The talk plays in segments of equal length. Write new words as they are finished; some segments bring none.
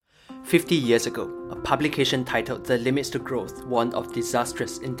50 years ago, a publication titled The Limits to Growth warned of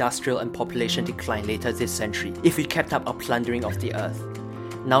disastrous industrial and population decline later this century if we kept up our plundering of the earth.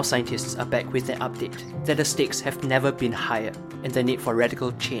 Now scientists are back with an update that the stakes have never been higher and the need for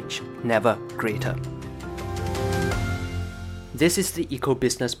radical change never greater. This is the Eco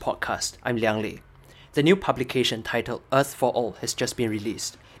Business Podcast. I'm Liang Lei. The new publication titled Earth for All has just been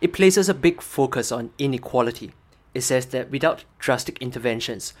released. It places a big focus on inequality. It says that without drastic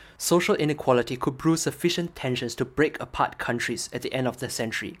interventions, social inequality could brew sufficient tensions to break apart countries at the end of the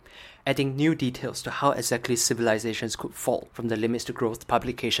century, adding new details to how exactly civilizations could fall from the Limits to Growth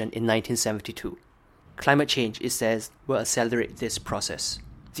publication in 1972. Climate change, it says, will accelerate this process.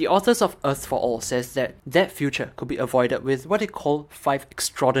 The authors of Earth for All says that future could be avoided with what they call 5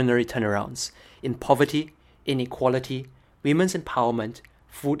 extraordinary turnarounds in poverty, inequality, women's empowerment,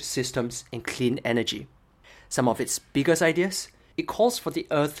 food systems, and clean energy. Some of its biggest ideas? It calls for the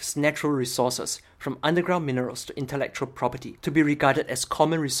Earth's natural resources, from underground minerals to intellectual property, to be regarded as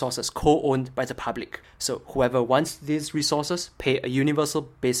common resources co-owned by the public. So whoever wants these resources pay a universal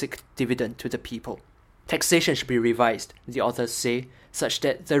basic dividend to the people. Taxation should be revised, the authors say, such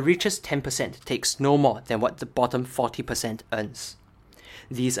that the richest 10% takes no more than what the bottom 40% earns.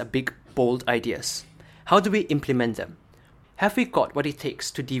 These are big, bold ideas. How do we implement them? Have we got what it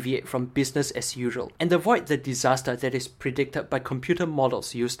takes to deviate from business as usual and avoid the disaster that is predicted by computer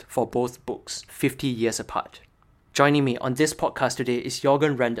models used for both books 50 years apart? Joining me on this podcast today is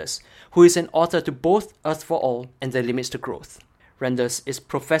Jørgen Randers, who is an author to both Earth for All and The Limits to Growth. Randers is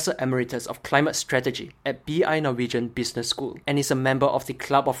Professor Emeritus of Climate Strategy at BI Norwegian Business School and is a member of the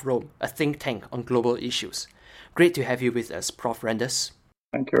Club of Rome, a think tank on global issues. Great to have you with us, Prof. Randers.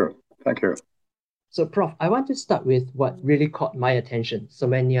 Thank you. So, Prof, I want to start with what really caught my attention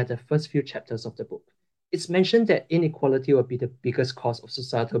somewhere near the first few chapters of the book. It's mentioned that inequality will be the biggest cause of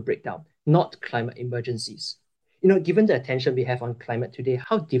societal breakdown, not climate emergencies. Given the attention we have on climate today,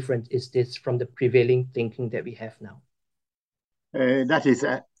 how different is this from the prevailing thinking that we have now? That is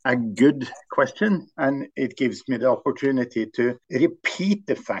a good question, and it gives me the opportunity to repeat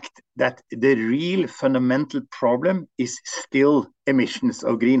the fact that the real fundamental problem is still emissions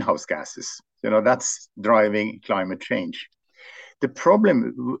of greenhouse gases. That's driving climate change. The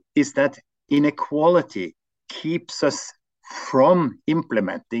problem is that inequality keeps us from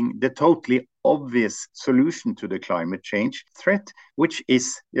implementing the totally obvious solution to the climate change threat, which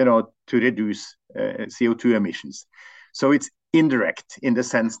is, to reduce CO2 emissions. So it's indirect in the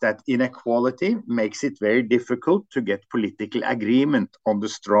sense that inequality makes it very difficult to get political agreement on the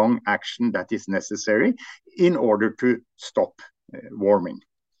strong action that is necessary in order to stop warming.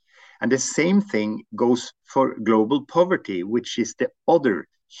 And the same thing goes for global poverty, which is the other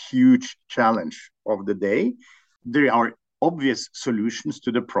huge challenge of the day. There are obvious solutions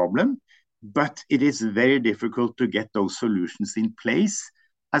to the problem, but it is very difficult to get those solutions in place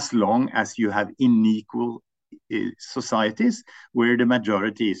as long as you have unequal societies where the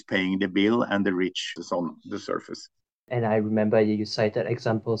majority is paying the bill and the rich is on the surface. And I remember you cited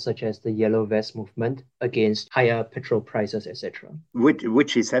examples such as the Yellow Vest movement against higher petrol prices, etc.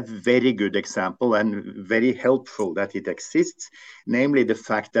 Which is a very good example and very helpful that it exists, namely the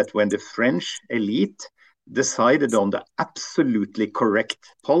fact that when the French elite decided on the absolutely correct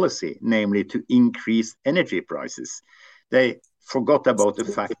policy, namely to increase energy prices, they forgot about the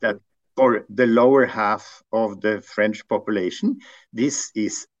fact that for the lower half of the French population, this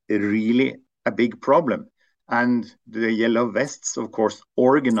is really a big problem. And the Yellow Vests, of course,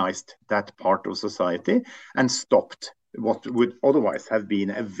 organized that part of society and stopped what would otherwise have been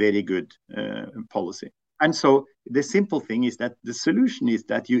a very good policy. And so the simple thing is that the solution is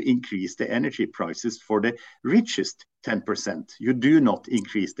that you increase the energy prices for the richest 10%. You do not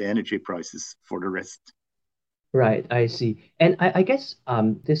increase the energy prices for the rest. Right, I see. And I guess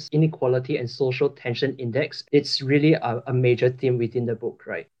this inequality and social tension index, it's really a major theme within the book,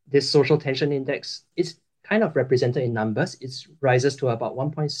 right? This social tension index is kind of represented in numbers. It rises to about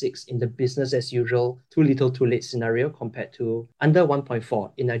 1.6 in the business as usual, too little, too late scenario compared to under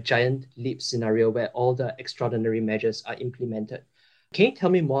 1.4 in a giant leap scenario where all the extraordinary measures are implemented. Can you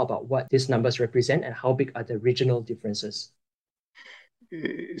tell me more about what these numbers represent and how big are the regional differences?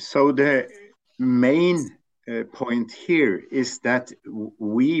 So the main point here is that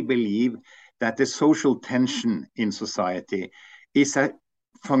we believe that the social tension in society is a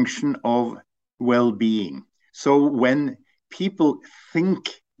function of well-being. So when people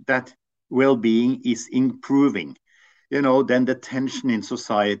think that well-being is improving, then the tension in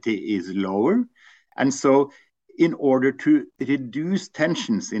society is lower. And so in order to reduce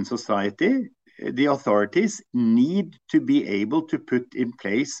tensions in society, the authorities need to be able to put in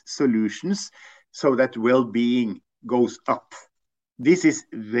place solutions so that well-being goes up. This is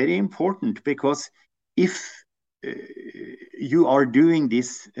very important because if you are doing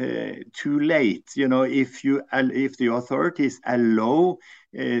this too late, if the authorities allow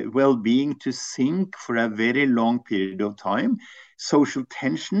well-being to sink for a very long period of time, social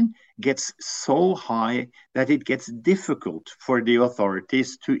tension gets so high that it gets difficult for the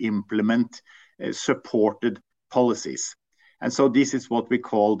authorities to implement supported policies. And so this is what we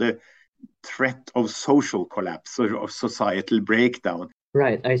call the threat of social collapse or of societal breakdown.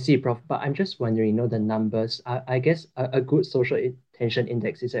 Right, I see, Prof. But I'm just wondering, the numbers. I guess a good social tension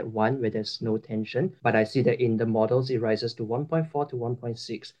index is at 1 where there's no tension. But I see that in the models, it rises to 1.4 to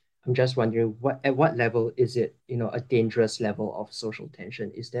 1.6. I'm just wondering at what level is it, a dangerous level of social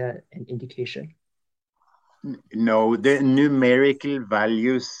tension? Is there an indication? No, the numerical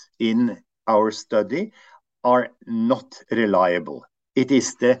values in our study are not reliable. It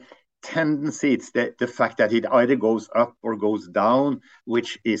is the tendency, it's the fact that it either goes up or goes down,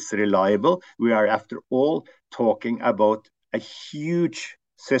 which is reliable. We are, after all, talking about a huge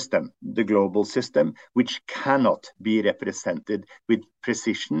system, the global system, which cannot be represented with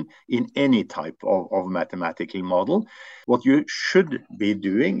precision in any type of mathematical model. What you should be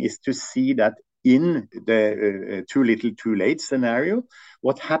doing is to see that in the too little, too late scenario,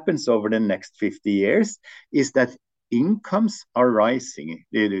 what happens over the next 50 years is that incomes are rising.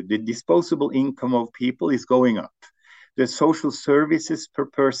 The disposable income of people is going up. The social services per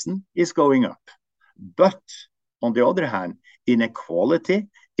person is going up. But on the other hand, inequality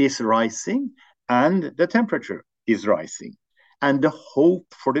is rising and the temperature is rising. And the hope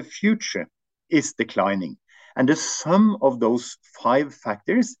for the future is declining. And the sum of those 5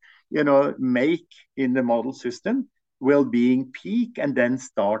 factors, make in the model system well-being peak and then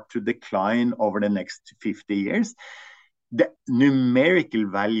start to decline over the next 50 years. The numerical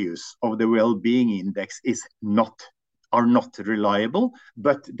values of the well-being index are not reliable,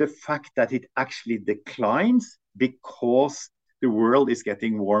 but the fact that it actually declines because the world is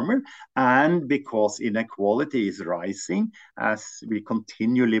getting warmer and because inequality is rising as we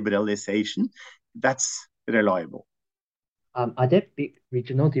continue liberalization, that's reliable. Are there big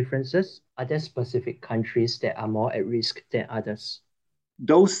regional differences? Are there specific countries that are more at risk than others?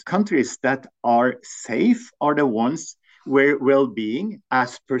 Those countries that are safe are the ones where well-being,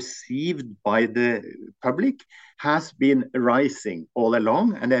 as perceived by the public, has been rising all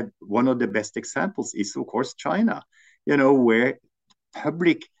along. And one of the best examples is, of course, China, where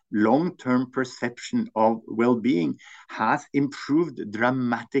public long-term perception of well-being has improved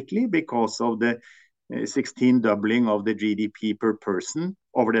dramatically because of the 16 doubling of the GDP per person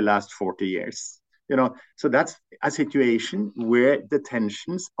over the last 40 years. So that's a situation where the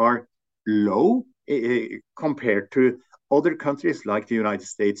tensions are low compared to other countries like the United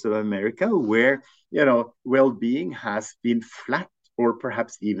States of America, where well-being has been flat or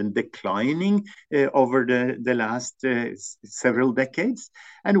perhaps even declining over the last several decades,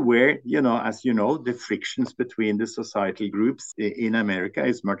 and where as the frictions between the societal groups in America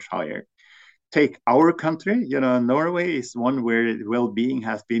is much higher. Take our country, Norway is one where well-being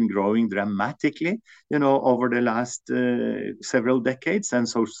has been growing dramatically, over the last several decades. And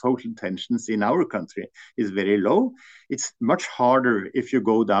so social tensions in our country is very low. It's much harder if you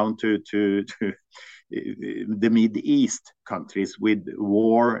go down to the Mid-East countries with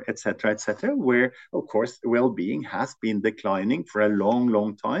war, etc., where, of course, well-being has been declining for a long,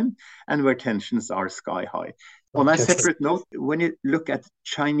 long time and where tensions are sky high. On a separate note, when you look at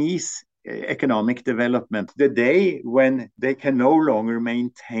Chinese economic development, the day when they can no longer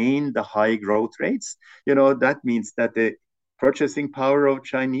maintain the high growth rates, that means that the purchasing power of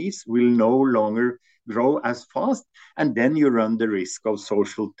Chinese will no longer grow as fast, and then you run the risk of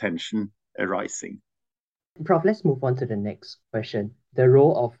social tension arising. Prof, let's move on to the next question. The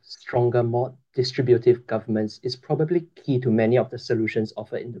role of stronger, more distributive governments is probably key to many of the solutions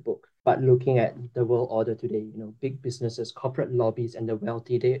offered in the book. But looking at the world order today, big businesses, corporate lobbies, and the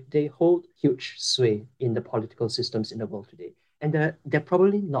wealthy, they hold huge sway in the political systems in the world today. And they're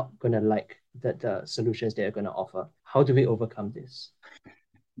probably not going to like the solutions they're going to offer. How do we overcome this?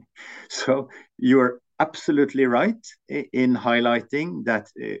 So you're absolutely right in highlighting that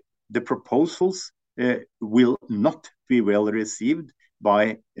the proposals will not be well received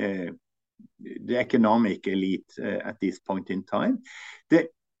by the economic elite at this point in time. The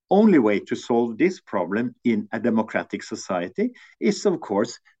only way to solve this problem in a democratic society is, of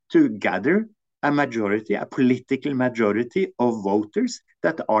course, to gather a political majority of voters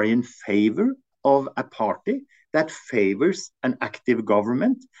that are in favor of a party that favors an active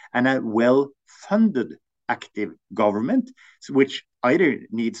government and a well-funded active government, which either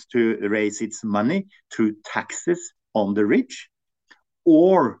needs to raise its money through taxes on the rich,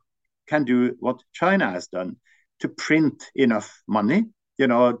 or can do what China has done, to print enough money,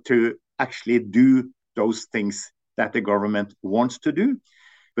 to actually do those things that the government wants to do.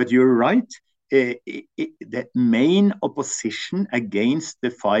 But you're right, the main opposition against the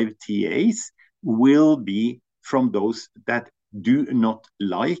 5TAs will be from those that do not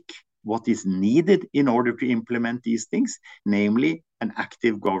like what is needed in order to implement these things, namely an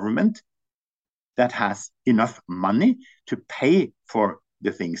active government that has enough money to pay for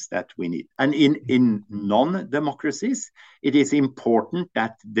the things that we need. And in non-democracies, it is important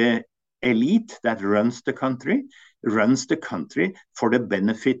that the elite that runs the country for the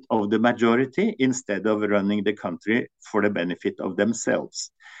benefit of the majority instead of running the country for the benefit of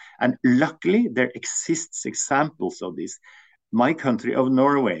themselves. And luckily, there exists examples of this. My country of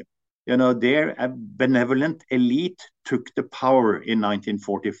Norway, there a benevolent elite took the power in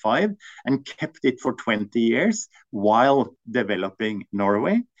 1945 and kept it for 20 years while developing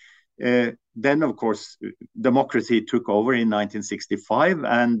Norway. Then, of course, democracy took over in 1965,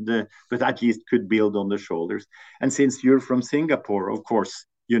 but at least could build on the shoulders. And since you're from Singapore, of course,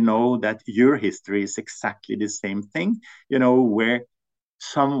 you know that your history is exactly the same thing, where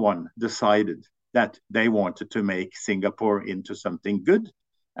someone decided that they wanted to make Singapore into something good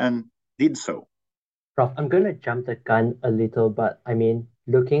and did so. Prof, I'm going to jump the gun a little, but I mean,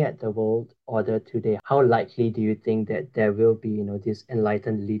 looking at the world order today, how likely do you think that there will be, these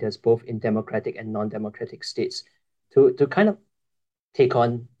enlightened leaders, both in democratic and non-democratic states, to kind of take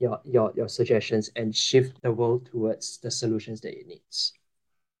on your suggestions and shift the world towards the solutions that it needs?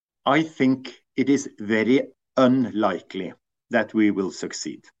 I think it is very unlikely that we will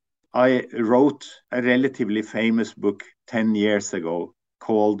succeed. I wrote a relatively famous book 10 years ago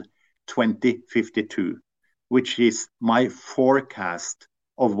called 2052, which is my forecast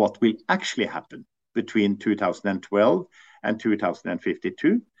of what will actually happen between 2012 and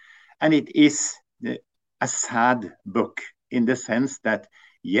 2052. And it is a sad book in the sense that,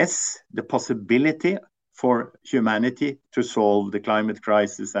 yes, the possibility for humanity to solve the climate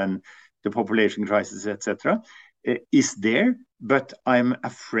crisis and the population crisis, etc., is there, but I'm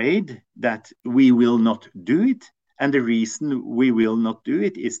afraid that we will not do it. And the reason we will not do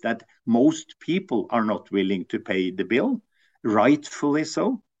it is that most people are not willing to pay the bill, rightfully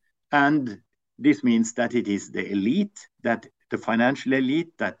so. And this means that it is the elite, that the financial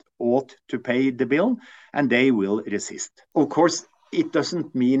elite, that ought to pay the bill, and they will resist. Of course, it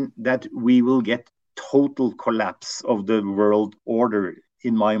doesn't mean that we will get total collapse of the world order,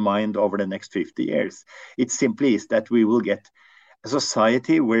 in my mind, over the next 50 years. It simply is that we will get a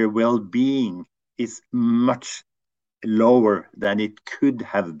society where well-being is much lower than it could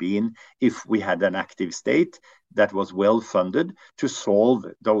have been if we had an active state that was well funded to solve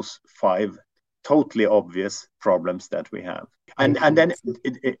those 5 totally obvious problems that we have. And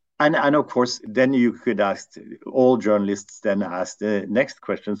of course, then you could ask, all journalists then ask the next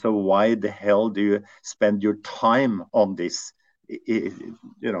question, so why the hell do you spend your time on this?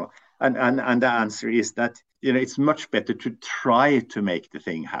 And the answer is that it's much better to try to make the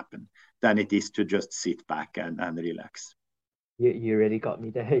thing happen than it is to just sit back and relax. You really got me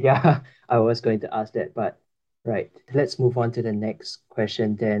there. Yeah, I was going to ask that, but right. Let's move on to the next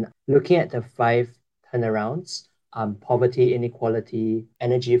question then. Looking at the 5 turnarounds, poverty, inequality,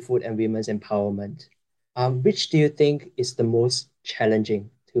 energy, food, and women's empowerment, which do you think is the most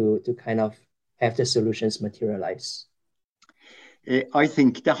challenging to kind of have the solutions materialize? I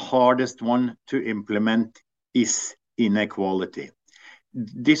think the hardest one to implement is inequality.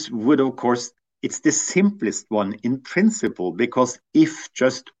 This would, of course, it's the simplest one in principle, because if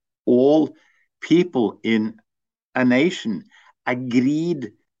just all people in a nation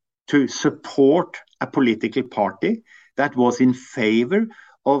agreed to support a political party that was in favor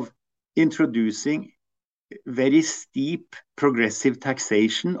of introducing very steep progressive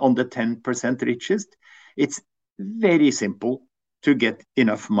taxation on the 10% richest, it's very simple to get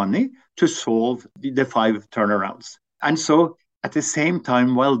enough money to solve the 5 turnarounds. And so at the same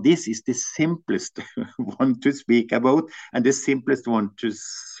time, while this is the simplest one to speak about and the simplest one to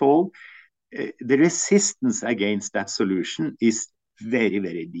solve, the resistance against that solution is very,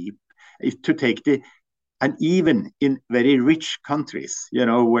 very deep. And even in very rich countries,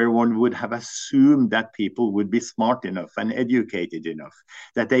 where one would have assumed that people would be smart enough and educated enough,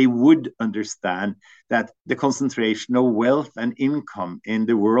 that they would understand that the concentration of wealth and income in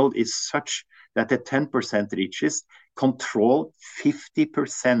the world is such that the 10% richest control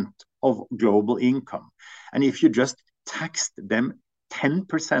 50% of global income. And if you just taxed them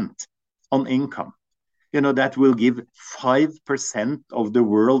 10% on income, that will give 5% of the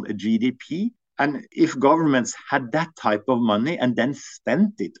world GDP. And if governments had that type of money and then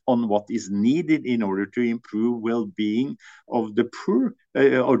spent it on what is needed in order to improve well-being of the poor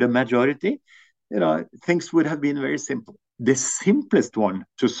or the majority, things would have been very simple. The simplest one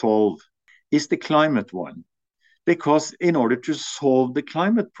to solve is the climate one, because in order to solve the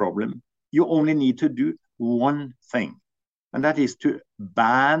climate problem, you only need to do one thing, and that is to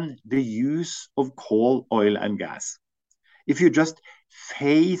ban the use of coal, oil, and gas. If you just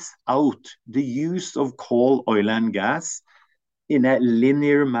phase out the use of coal, oil, and gas in a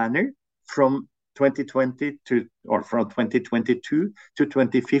linear manner from 2020 or from 2022 to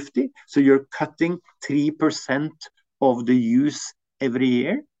 2050, so you're cutting 3% of the use every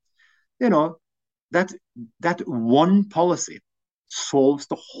year, that one policy solves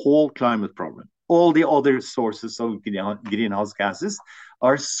the whole climate problem. All the other sources of greenhouse gases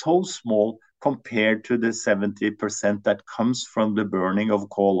are so small compared to the 70% that comes from the burning of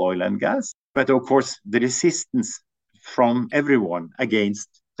coal, oil, and gas. But of course, the resistance from everyone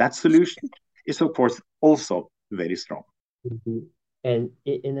against that solution is, of course, also very strong. Mm-hmm. And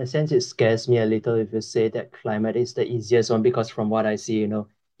in a sense, it scares me a little if you say that climate is the easiest one, because from what I see,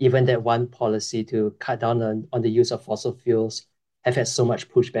 even that one policy to cut down on the use of fossil fuels have had so much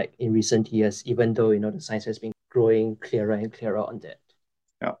pushback in recent years, even though, the science has been growing clearer and clearer on that.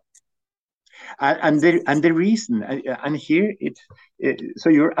 Yeah. And the reason, and here so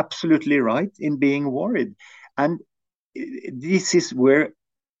you're absolutely right in being worried. And this is where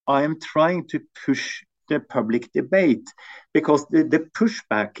I am trying to push the public debate, because the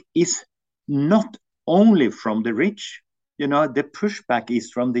pushback is not only from the rich, the pushback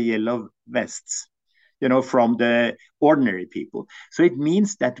is from the yellow vests, from the ordinary people. So it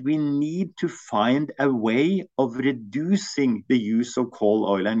means that we need to find a way of reducing the use of coal,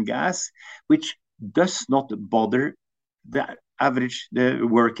 oil, and gas, which does not bother the average, the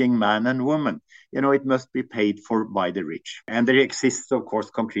working man and woman. It must be paid for by the rich. And there exists, of course,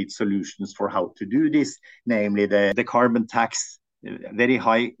 concrete solutions for how to do this, namely the carbon tax, very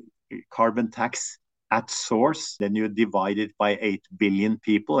high carbon tax at source. Then you divide it by 8 billion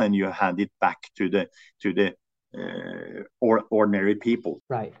people and you hand it back to the ordinary people.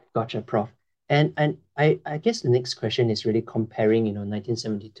 Right. Gotcha, Prof. And I guess the next question is really comparing,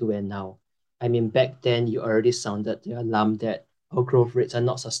 1972 and now. I mean, back then you already sounded the alarm that our growth rates are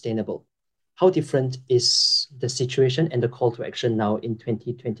not sustainable. How different is the situation and the call to action now in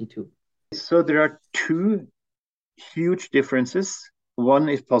 2022? So there are two huge differences. One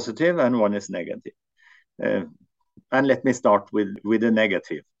is positive and one is negative. And let me start with the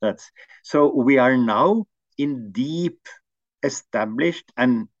negative. So we are now in deep, established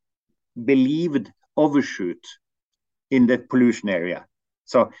and believed overshoot in the pollution area.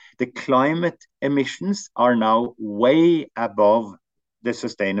 So the climate emissions are now way above the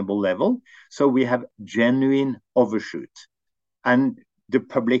sustainable level. So we have genuine overshoot. And the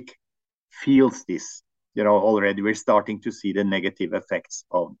public feels this. Already we're starting to see the negative effects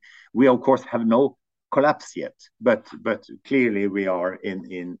of. We, of course, have no collapse yet, but clearly we are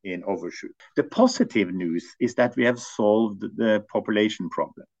in overshoot. The positive news is that we have solved the population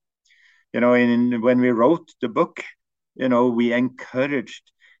problem. When we wrote the book, we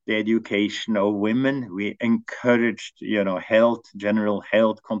encouraged the education of women. We encouraged, health, general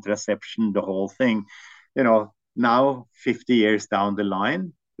health, contraception, the whole thing. Now 50 years down the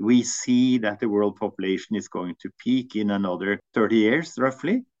line, we see that the world population is going to peak in another 30 years,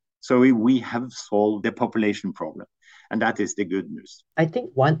 roughly. So we have solved the population problem. And that is the good news. I think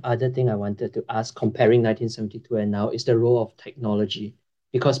one other thing I wanted to ask, comparing 1972 and now, is the role of technology.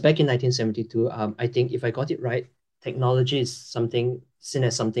 Because back in 1972, I think if I got it right, technology is seen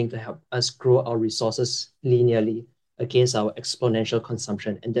as something to help us grow our resources linearly against our exponential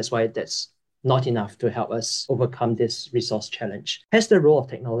consumption. And that's why that's not enough to help us overcome this resource challenge. Has the role of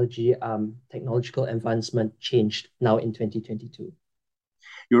technological advancement changed now in 2022?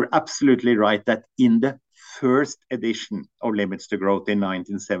 You're absolutely right that in the first edition of Limits to Growth in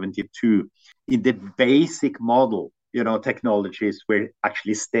 1972, in the basic model, technologies were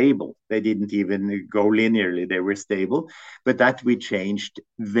actually stable. They didn't even go linearly, they were stable. But that we changed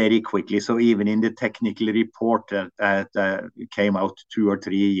very quickly. So even in the technical report that came out 2 or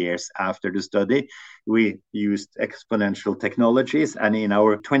 3 years after the study, we used exponential technologies. And in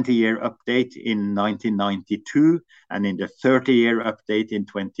our 20-year update in 1992 and in the 30-year update in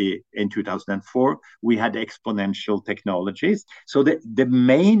 2004, we had exponential technologies. So the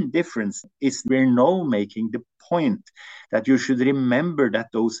main difference is we're now making the point that you should remember that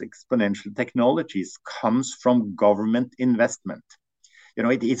those exponential technologies comes from government investment.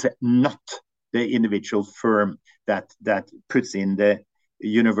 It is not the individual firm that puts in the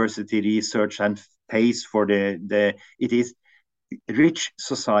university research and pays for it is rich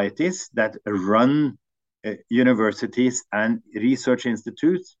societies that run universities and research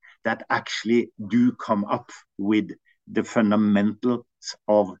institutes that actually do come up with the fundamentals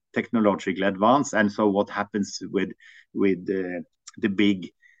of technological advance. And so what happens with the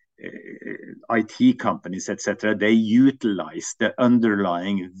big IT companies, etc., they utilize the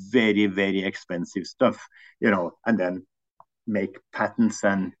underlying very, very expensive stuff, and then make patents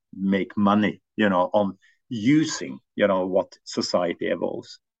and make money, on using, what society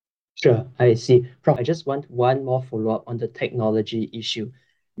evolves. Sure, I see. Prof, I just want one more follow-up on the technology issue.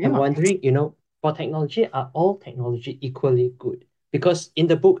 I'm wondering, for technology, are all technology equally good? Because in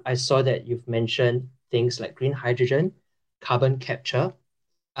the book, I saw that you've mentioned things like green hydrogen, carbon capture.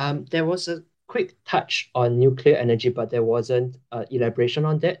 There was a quick touch on nuclear energy, but there wasn't elaboration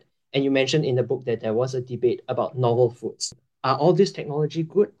on that. And you mentioned in the book that there was a debate about novel foods. Are all this technology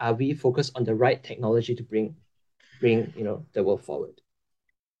good? Are we focused on the right technology to bring the world forward?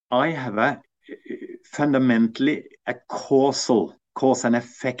 I have fundamentally a cause and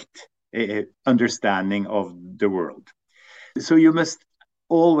effect understanding of the world. So you must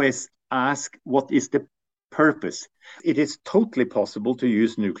always ask, what is the purpose? It is totally possible to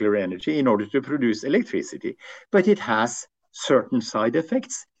use nuclear energy in order to produce electricity, but it has certain side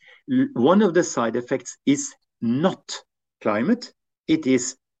effects. One of the side effects is not climate, it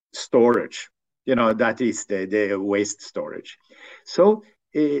is storage. That is the waste storage. So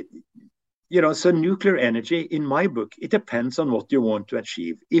so nuclear energy, in my book, it depends on what you want to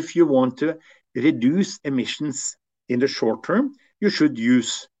achieve. If you want to reduce emissions in the short term, you should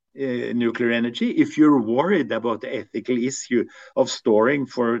use nuclear energy. If you're worried about the ethical issue of storing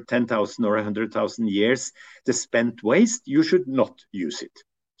for 10,000 or 100,000 years the spent waste, you should not use it.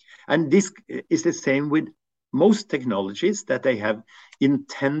 And this is the same with most technologies, that they have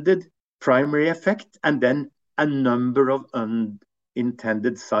intended primary effect and then a number of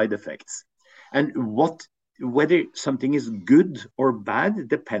unintended side effects. And whether something is good or bad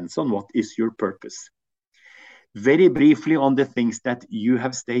depends on what is your purpose. Very briefly on the things that you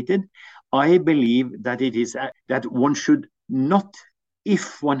have stated, I believe that it is that one should not,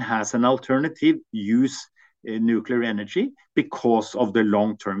 if one has an alternative, use nuclear energy because of the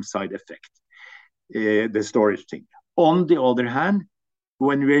long-term side effect, the storage thing. On the other hand,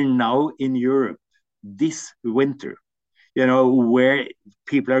 when we're now in Europe this winter, where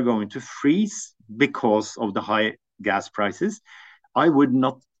people are going to freeze because of the high gas prices, I would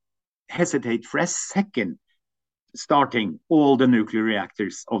not hesitate for a second starting all the nuclear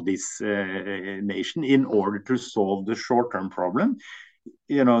reactors of this nation in order to solve the short-term problem.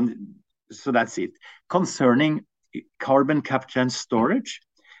 So that's it. Concerning carbon capture and storage,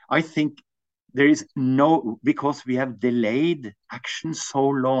 I think there is because we have delayed action so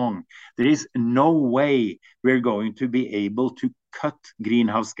long, there is no way we're going to be able to cut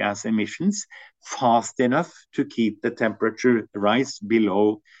greenhouse gas emissions fast enough to keep the temperature rise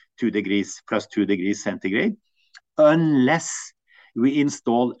below plus 2 degrees centigrade, unless we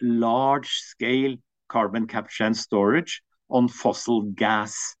install large-scale carbon capture and storage on fossil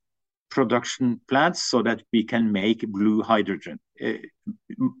gas production plants so that we can make blue hydrogen.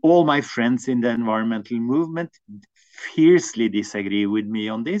 All my friends in the environmental movement fiercely disagree with me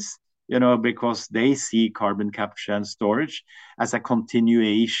on this, because they see carbon capture and storage as a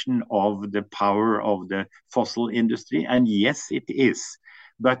continuation of the power of the fossil industry. And yes, it is.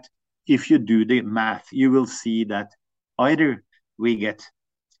 But if you do the math, you will see that either we get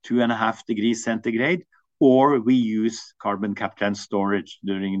 2.5 degrees centigrade, or we use carbon capture and storage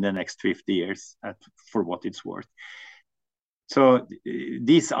during the next 50 years for what it's worth. So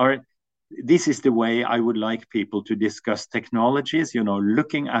this is the way I would like people to discuss technologies,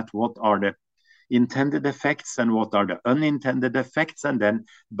 looking at what are the intended effects and what are the unintended effects, and then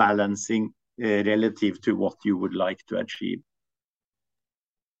balancing relative to what you would like to achieve.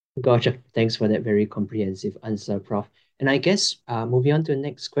 Gotcha. Thanks for that very comprehensive answer, Prof. And I guess moving on to the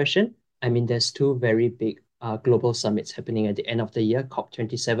next question, there's two very big global summits happening at the end of the year,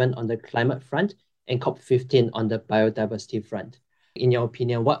 COP27 on the climate front and COP15 on the biodiversity front. In your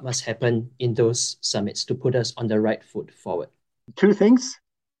opinion, what must happen in those summits to put us on the right foot forward? Two things.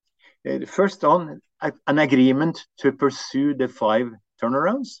 First on, an agreement to pursue the 5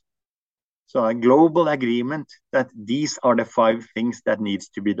 turnarounds. So a global agreement that these are the 5 things that needs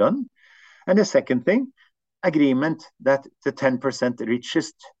to be done. And the second thing, agreement that the 10%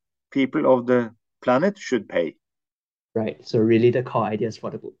 richest people of the planet should pay. Right. So really the core ideas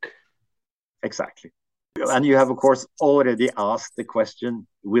for the book. Exactly. And you have, of course, already asked the question,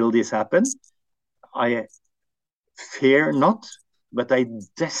 will this happen? I fear not, but I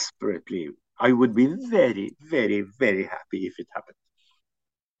would be very, very, very happy if it happened.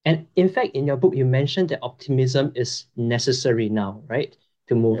 And in fact, in your book, you mentioned that optimism is necessary now, right?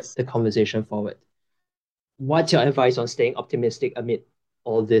 To move Yes. the conversation forward. What's your advice on staying optimistic amid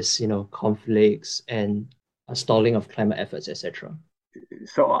all this, conflicts and a stalling of climate efforts, etc.?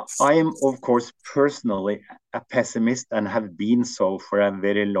 So I am, of course, personally a pessimist and have been so for a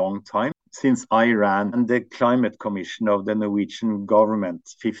very long time. Since I ran the climate commission of the Norwegian government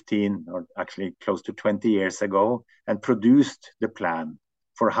 15 or actually close to 20 years ago and produced the plan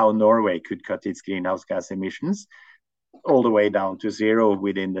for how Norway could cut its greenhouse gas emissions all the way down to zero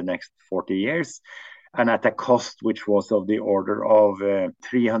within the next 40 years, and at a cost which was of the order of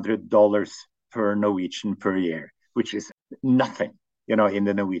 $300 per Norwegian per year, which is nothing, in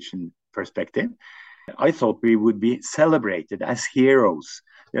the Norwegian perspective. I thought we would be celebrated as heroes,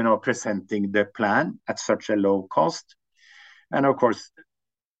 presenting the plan at such a low cost. And of course,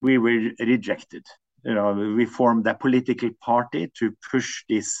 we were rejected. We formed a political party to push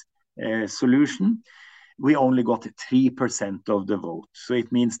this solution. We only got 3% of the vote. So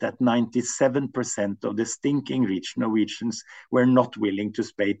it means that 97% of the stinking rich Norwegians were not willing to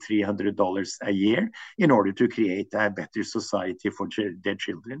pay $300 a year in order to create a better society for their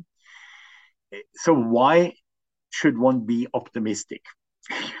children. So why should one be optimistic?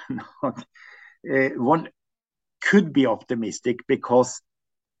 One could be optimistic because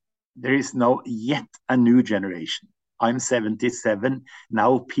there is now yet a new generation. I'm 77.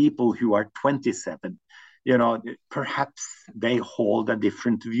 Now people who are 27, perhaps they hold a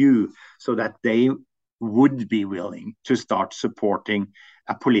different view so that they would be willing to start supporting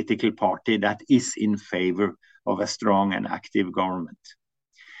a political party that is in favor of a strong and active government.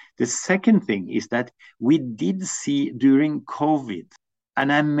 The second thing is that we did see during COVID an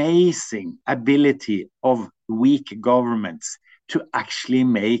amazing ability of weak governments to actually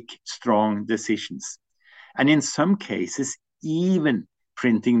make strong decisions. And in some cases, even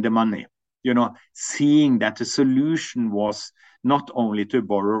printing the money, seeing that the solution was not only to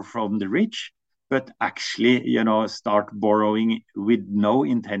borrow from the rich, but actually, start borrowing with no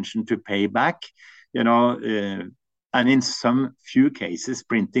intention to pay back, and in some few cases,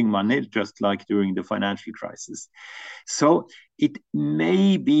 printing money, just like during the financial crisis. So it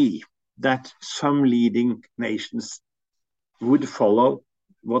may be that some leading nations would follow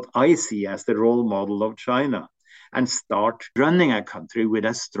what I see as the role model of China and start running a country with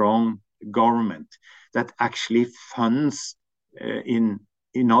a strong government that actually funds in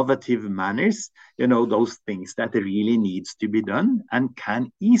innovative manners, those things that really needs to be done and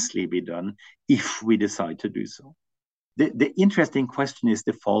can easily be done if we decide to do so. The interesting question is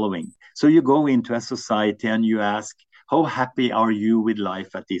the following. So you go into a society and you ask, how happy are you with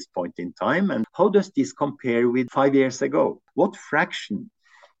life at this point in time? And how does this compare with 5 years ago? What fraction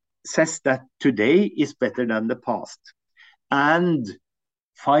says that today is better than the past? And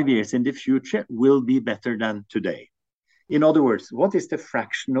 5 years in the future will be better than today. In other words, what is the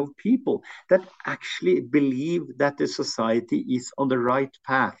fraction of people that actually believe that the society is on the right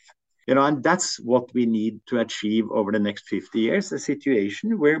path? And that's what we need to achieve over the next 50 years, a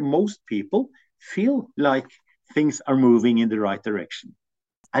situation where most people feel like things are moving in the right direction.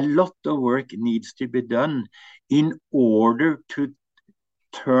 A lot of work needs to be done in order to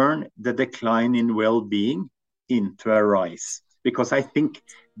turn the decline in well-being into a rise, because I think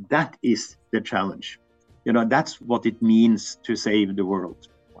that is the challenge. That's what it means to save the world.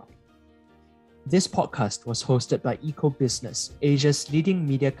 This podcast was hosted by EcoBusiness, Asia's leading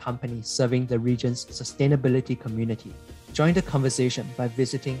media company serving the region's sustainability community. Join the conversation by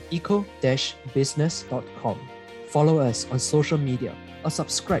visiting eco-business.com. Follow us on social media or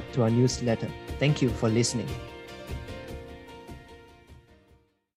subscribe to our newsletter. Thank you for listening.